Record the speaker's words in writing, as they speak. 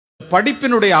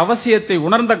படிப்பினுடைய அவசியத்தை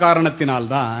உணர்ந்த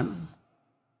காரணத்தினால்தான்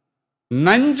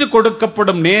நஞ்சு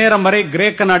கொடுக்கப்படும் நேரம் வரை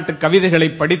கிரேக்க நாட்டு கவிதைகளை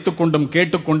படித்துக் கொண்டும்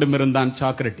கேட்டுக்கொண்டும் இருந்தான்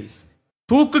சாக்ரட்டிஸ்.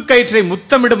 தூக்கு கயிற்றை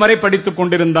முத்தமிடும் வரை படித்துக்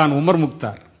கொண்டிருந்தான் உமர்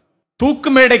முக்தார். தூக்கு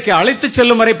மேடைக்கு அழைத்துச்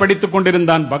செல்லும் வரை படித்துக்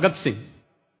கொண்டிருந்தான் பகத்சிங்.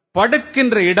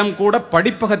 படுக்கின்ற இடம் கூட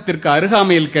படிப்பகத்திற்கு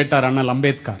அருகாமையில் கேட்டார் அண்ணல்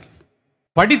அம்பேத்கர்.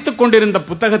 படித்துக் கொண்டிருந்த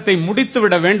புத்தகத்தை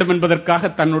முடித்துவிட வேண்டும் என்பதற்காக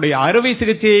தன்னுடைய அறுவை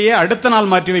சிகிச்சையே அடுத்த நாள்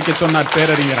மாற்றி வைக்க சொன்னார்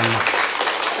பேரறிஞர் அண்ணா.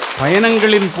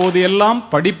 பயணங்களின் போது எல்லாம்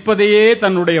படிப்பதையே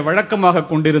தன்னுடைய வழக்கமாக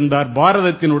கொண்டிருந்தார்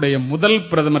பாரதத்தினுடைய முதல்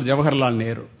பிரதமர் ஜவஹர்லால்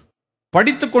நேரு.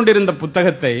 படித்துக் கொண்டிருந்த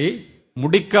புத்தகத்தை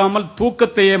முடிக்காமல்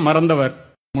தூக்கத்தையே மறந்தவர்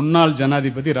முன்னாள்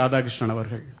ஜனாதிபதி ராதாகிருஷ்ணன்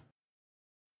அவர்கள்.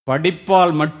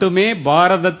 படிப்பால் மட்டுமே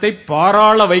பாரதத்தை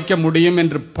பாராள வைக்க முடியும்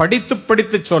என்று படித்து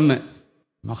படித்து சொன்ன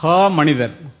மகா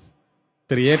மனிதர்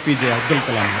திரு ஏபிஜே அப்துல்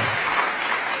கலாம்.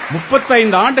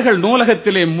 35 ஆண்டுகள்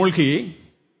நூலகத்திலே மூழ்கி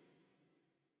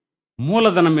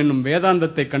மூலதனம் என்னும்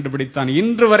வேதாந்தத்தை கண்டுபிடித்தான்.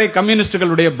 இன்று வரை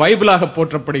கம்யூனிஸ்டுகளுடைய பைபிளாக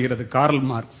போற்றப்படுகிறது கார்ல்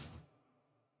மார்க்ஸ்.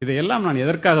 இதையெல்லாம் நான்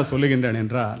எதற்காக சொல்லுகின்றேன்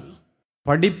என்றால்,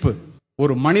 படிப்பு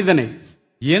ஒரு மனிதனை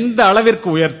எந்த அளவிற்கு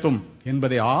உயர்த்தும்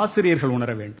என்பதை ஆசிரியர்கள்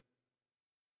உணர வேண்டும்.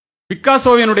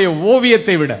 பிக்காசோவினுடைய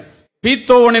ஓவியத்தை விட,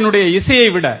 பீத்தோவனினுடைய இசையை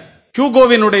விட,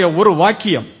 ஹியூகோவினுடைய ஒரு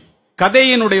வாக்கியம்,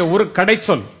 கதையினுடைய ஒரு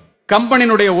கடைச்சொல்,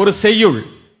 கம்பனினுடைய ஒரு செய்யுள்,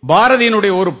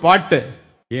 பாரதியினுடைய ஒரு பாட்டு,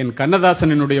 என்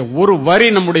கண்ணதாசனினுடைய ஒரு வரி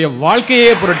நம்முடைய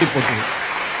வாழ்க்கையே புரட்டி போட்டது.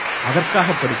 அதற்காக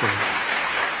படிக்கிறது.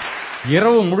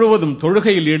 இரவு முழுவதும்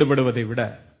தொழுகையில் ஈடுபடுவதை விட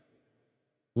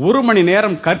 1 மணி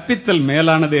நேரம் கற்பித்தல்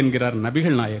மேலானது என்கிறார்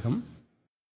நபிகள் நாயகம்.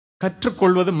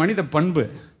 கற்றுக்கொள்வது மனித பண்பு,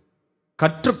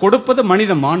 கற்றுக் கொடுப்பது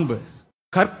மனித மாண்பு.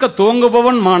 கற்க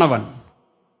துவங்குபவன் மாணவன்,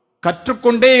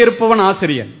 கற்றுக்கொண்டே இருப்பவன்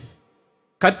ஆசிரியன்.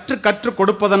 கற்றுக்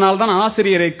கொடுப்பதனால் தான்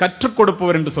ஆசிரியரை கற்றுக்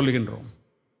கொடுப்பவர் என்று சொல்லுகின்றோம்.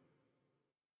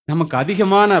 நமக்கு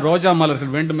அதிகமான ரோஜா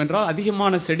மலர்கள் வேண்டும் என்றால்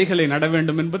அதிகமான செடிகளை நட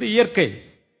வேண்டும் என்பது இயற்கை.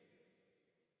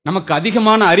 நமக்கு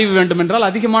அதிகமான அறிவு வேண்டும் என்றால்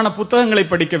அதிகமான புத்தகங்களை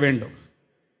படிக்க வேண்டும்.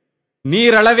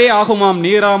 நீர் அளவே ஆகுமாம்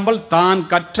நீராம்பல், தான்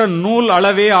கற்ற நூல்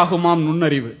அளவே ஆகுமாம்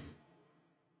நுண்ணறிவு.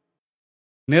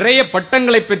 நிறைய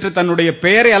பட்டங்களை பெற்று தன்னுடைய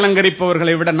பெயரை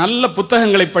அலங்கரிப்பவர்களை விட நல்ல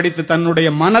புத்தகங்களை படித்து தன்னுடைய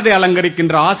மனதை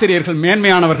அலங்கரிக்கின்ற ஆசிரியர்கள்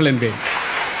மேன்மையானவர்கள் என்பேன்.